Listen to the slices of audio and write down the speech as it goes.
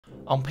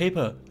On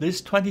paper,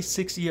 this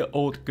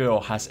 26-year-old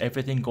girl has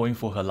everything going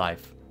for her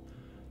life.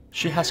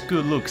 She has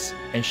good looks,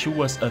 and she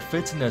was a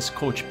fitness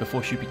coach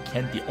before she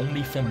became the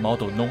OnlyFan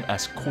model known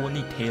as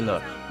Courtney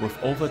Taylor with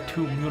over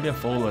 2 million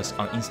followers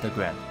on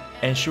Instagram.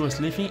 And she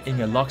was living in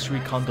a luxury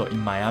condo in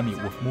Miami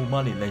with more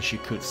money than she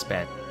could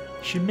spend.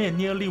 She made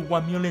nearly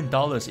 $1 million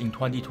in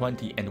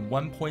 2020 and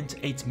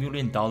 $1.8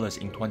 million in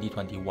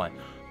 2021,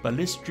 but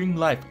this dream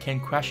life came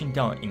crashing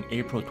down in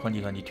April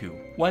 2022.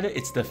 Whether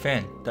it's the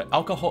fan, the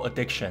alcohol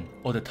addiction,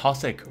 or the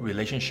toxic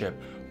relationship,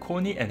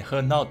 Courtney and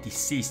her now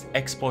deceased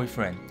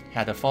ex-boyfriend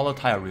had a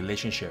volatile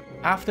relationship.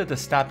 After the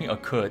stabbing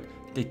occurred,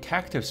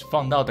 detectives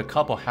found out the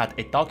couple had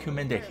a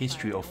documented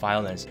history of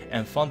violence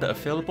and found the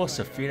available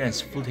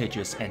surveillance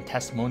footages and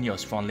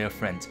testimonials from their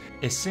friends.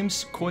 It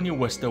seems Courtney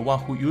was the one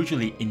who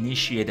usually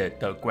initiated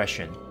the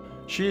aggression.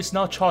 She is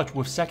now charged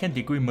with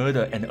second-degree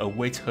murder and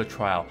awaits her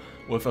trial,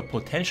 with a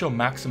potential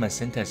maximum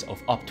sentence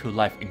of up to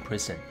life in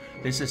prison.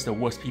 This is The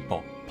Worst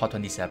People, Part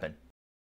 27.